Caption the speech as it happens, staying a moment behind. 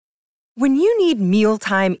When you need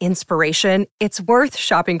mealtime inspiration, it's worth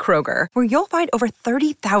shopping Kroger, where you'll find over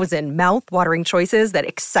 30,000 mouth-watering choices that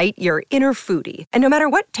excite your inner foodie. And no matter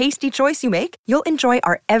what tasty choice you make, you'll enjoy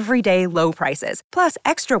our everyday low prices, plus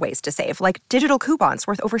extra ways to save, like digital coupons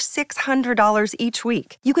worth over $600 each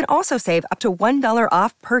week. You can also save up to $1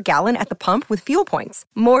 off per gallon at the pump with fuel points.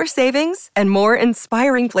 More savings and more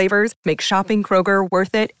inspiring flavors make shopping Kroger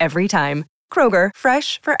worth it every time. Kroger,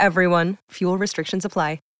 fresh for everyone. Fuel restrictions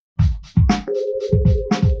apply.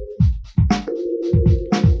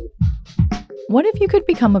 What if you could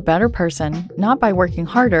become a better person, not by working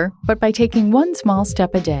harder, but by taking one small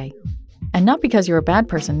step a day? And not because you're a bad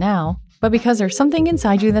person now, but because there's something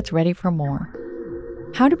inside you that's ready for more.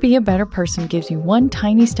 How to Be a Better Person gives you one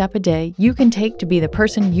tiny step a day you can take to be the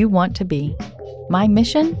person you want to be. My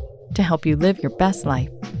mission? To help you live your best life.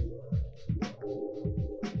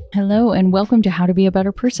 Hello, and welcome to How to Be a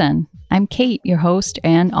Better Person. I'm Kate, your host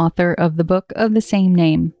and author of the book of the same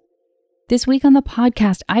name. This week on the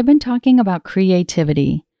podcast, I've been talking about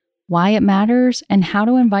creativity, why it matters, and how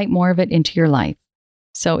to invite more of it into your life.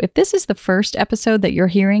 So if this is the first episode that you're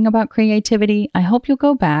hearing about creativity, I hope you'll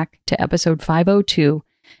go back to episode 502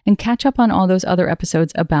 and catch up on all those other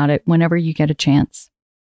episodes about it whenever you get a chance.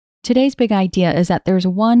 Today's big idea is that there's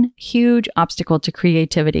one huge obstacle to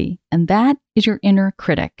creativity, and that is your inner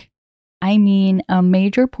critic. I mean, a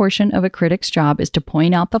major portion of a critic's job is to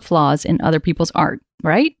point out the flaws in other people's art,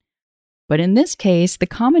 right? But in this case, the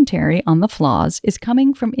commentary on the flaws is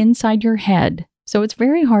coming from inside your head, so it's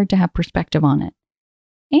very hard to have perspective on it.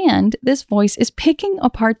 And this voice is picking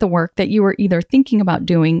apart the work that you are either thinking about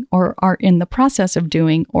doing or are in the process of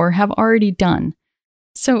doing or have already done.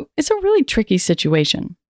 So it's a really tricky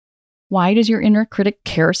situation. Why does your inner critic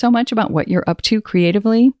care so much about what you're up to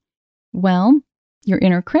creatively? Well, your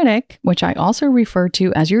inner critic, which I also refer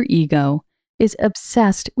to as your ego, is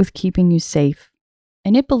obsessed with keeping you safe.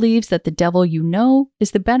 And it believes that the devil you know is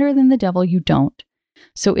the better than the devil you don't.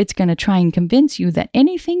 So it's going to try and convince you that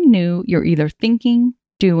anything new you're either thinking,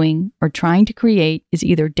 doing, or trying to create is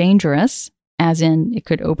either dangerous, as in it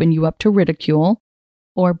could open you up to ridicule,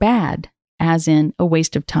 or bad, as in a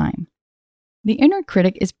waste of time. The inner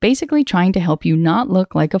critic is basically trying to help you not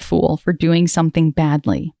look like a fool for doing something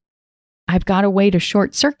badly. I've got a way to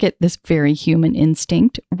short circuit this very human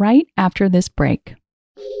instinct right after this break.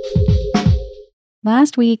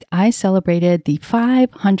 Last week, I celebrated the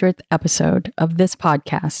 500th episode of this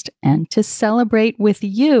podcast, and to celebrate with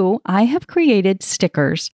you, I have created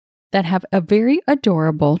stickers that have a very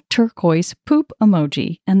adorable turquoise poop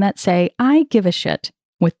emoji and that say, I give a shit,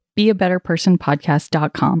 with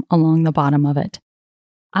beabetterpersonpodcast.com along the bottom of it.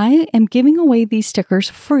 I am giving away these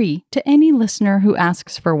stickers free to any listener who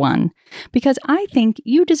asks for one, because I think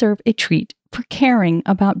you deserve a treat for caring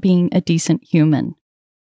about being a decent human.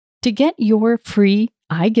 To get your free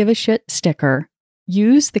I Give a Shit sticker,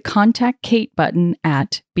 use the Contact Kate button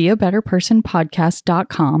at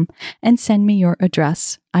beabetterpersonpodcast.com and send me your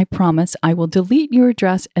address. I promise I will delete your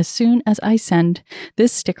address as soon as I send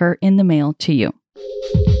this sticker in the mail to you.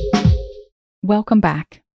 Welcome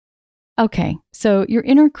back. Okay, so your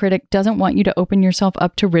inner critic doesn't want you to open yourself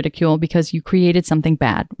up to ridicule because you created something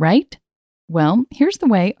bad, right? Well, here's the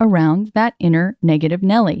way around that inner negative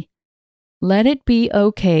Nelly. Let it be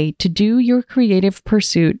okay to do your creative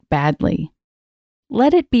pursuit badly.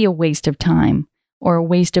 Let it be a waste of time, or a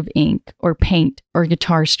waste of ink, or paint, or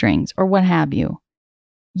guitar strings, or what have you.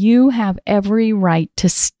 You have every right to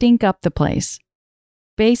stink up the place.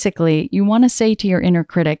 Basically, you want to say to your inner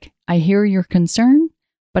critic, I hear your concern,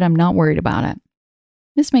 but I'm not worried about it.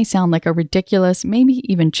 This may sound like a ridiculous, maybe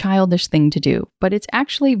even childish thing to do, but it's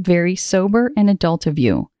actually very sober and adult of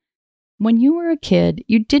you. When you were a kid,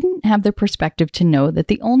 you didn't have the perspective to know that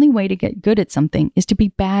the only way to get good at something is to be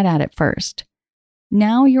bad at it first.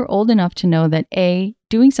 Now you're old enough to know that A,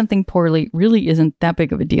 doing something poorly really isn't that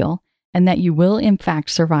big of a deal, and that you will in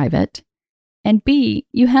fact survive it. And B,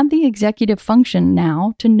 you have the executive function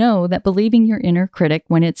now to know that believing your inner critic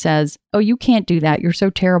when it says, oh, you can't do that, you're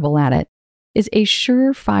so terrible at it, is a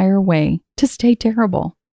surefire way to stay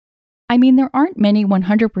terrible. I mean, there aren't many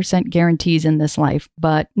 100% guarantees in this life,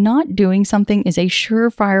 but not doing something is a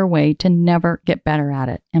surefire way to never get better at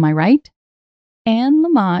it. Am I right? Anne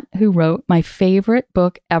Lamott, who wrote my favorite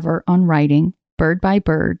book ever on writing, Bird by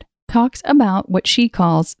Bird, talks about what she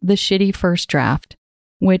calls the shitty first draft,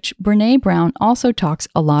 which Brené Brown also talks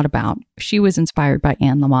a lot about. She was inspired by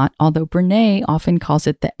Anne Lamott, although Brené often calls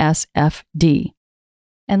it the SFD.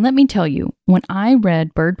 And let me tell you, when I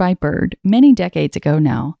read Bird by Bird many decades ago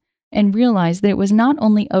now, and realized that it was not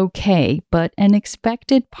only okay, but an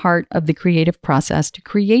expected part of the creative process to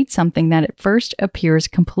create something that at first appears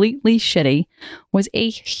completely shitty was a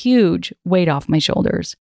huge weight off my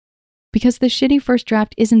shoulders. Because the shitty first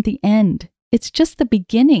draft isn't the end. It's just the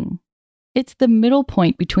beginning. It's the middle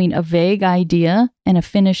point between a vague idea and a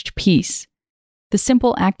finished piece. The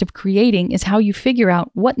simple act of creating is how you figure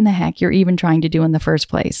out what in the heck you're even trying to do in the first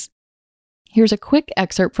place. Here's a quick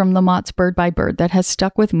excerpt from Lamott's Bird by Bird that has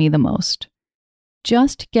stuck with me the most.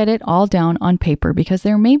 Just get it all down on paper because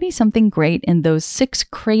there may be something great in those 6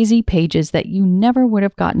 crazy pages that you never would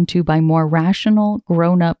have gotten to by more rational,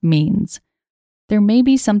 grown-up means. There may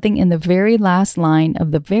be something in the very last line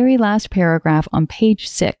of the very last paragraph on page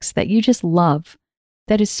 6 that you just love,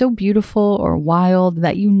 that is so beautiful or wild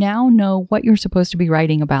that you now know what you're supposed to be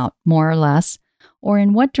writing about, more or less, or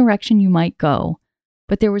in what direction you might go.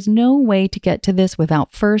 But there was no way to get to this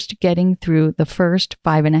without first getting through the first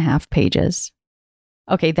 5.5 pages.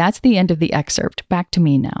 Okay, that's the end of the excerpt. Back to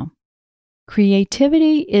me now.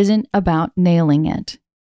 Creativity isn't about nailing it.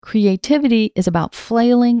 Creativity is about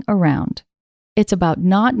flailing around. It's about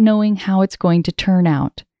not knowing how it's going to turn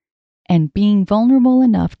out and being vulnerable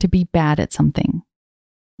enough to be bad at something.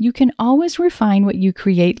 You can always refine what you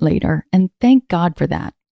create later, and thank God for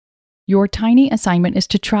that. Your tiny assignment is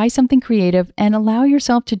to try something creative and allow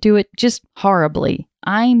yourself to do it just horribly.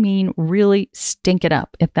 I mean, really stink it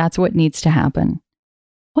up if that's what needs to happen.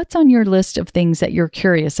 What's on your list of things that you're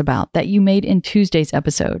curious about that you made in Tuesday's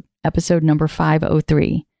episode number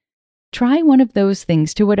 503? Try one of those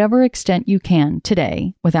things to whatever extent you can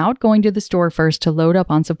today without going to the store first to load up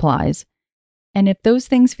on supplies. And if those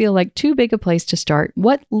things feel like too big a place to start,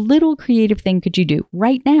 what little creative thing could you do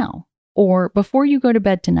right now or before you go to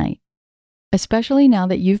bed tonight? Especially now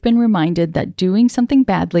that you've been reminded that doing something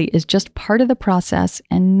badly is just part of the process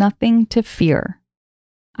and nothing to fear.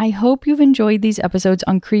 I hope you've enjoyed these episodes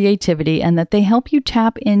on creativity and that they help you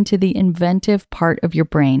tap into the inventive part of your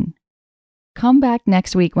brain. Come back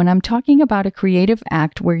next week when I'm talking about a creative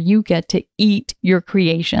act where you get to eat your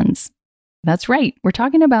creations. That's right, we're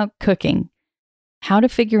talking about cooking. How to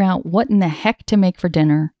figure out what in the heck to make for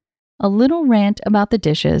dinner, a little rant about the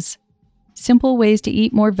dishes, simple ways to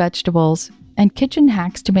eat more vegetables, and kitchen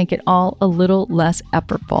hacks to make it all a little less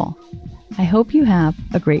effortful. I hope you have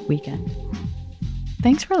a great weekend.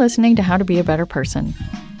 Thanks for listening to How to Be a Better Person.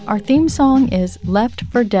 Our theme song is Left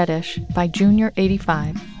for Deadish by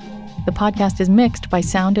Junior85. The podcast is mixed by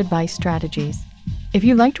Sound Advice Strategies. If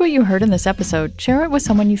you liked what you heard in this episode, share it with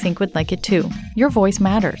someone you think would like it too. Your voice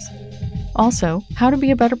matters. Also, How to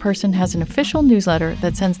Be a Better Person has an official newsletter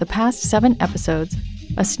that sends the past 7 episodes,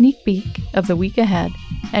 a sneak peek of the week ahead,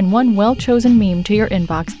 and one well-chosen meme to your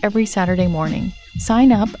inbox every Saturday morning.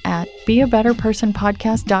 Sign up at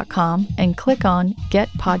beabetterpersonpodcast.com and click on Get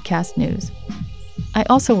Podcast News. I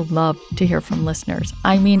also love to hear from listeners.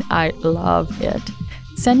 I mean, I love it.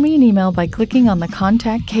 Send me an email by clicking on the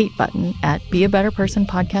Contact Kate button at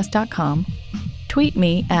beabetterpersonpodcast.com, tweet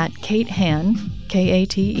me at Kate Han,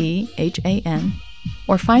 Katehan,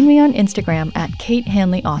 or find me on Instagram at Kate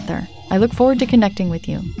Hanley Author. I look forward to connecting with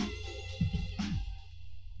you.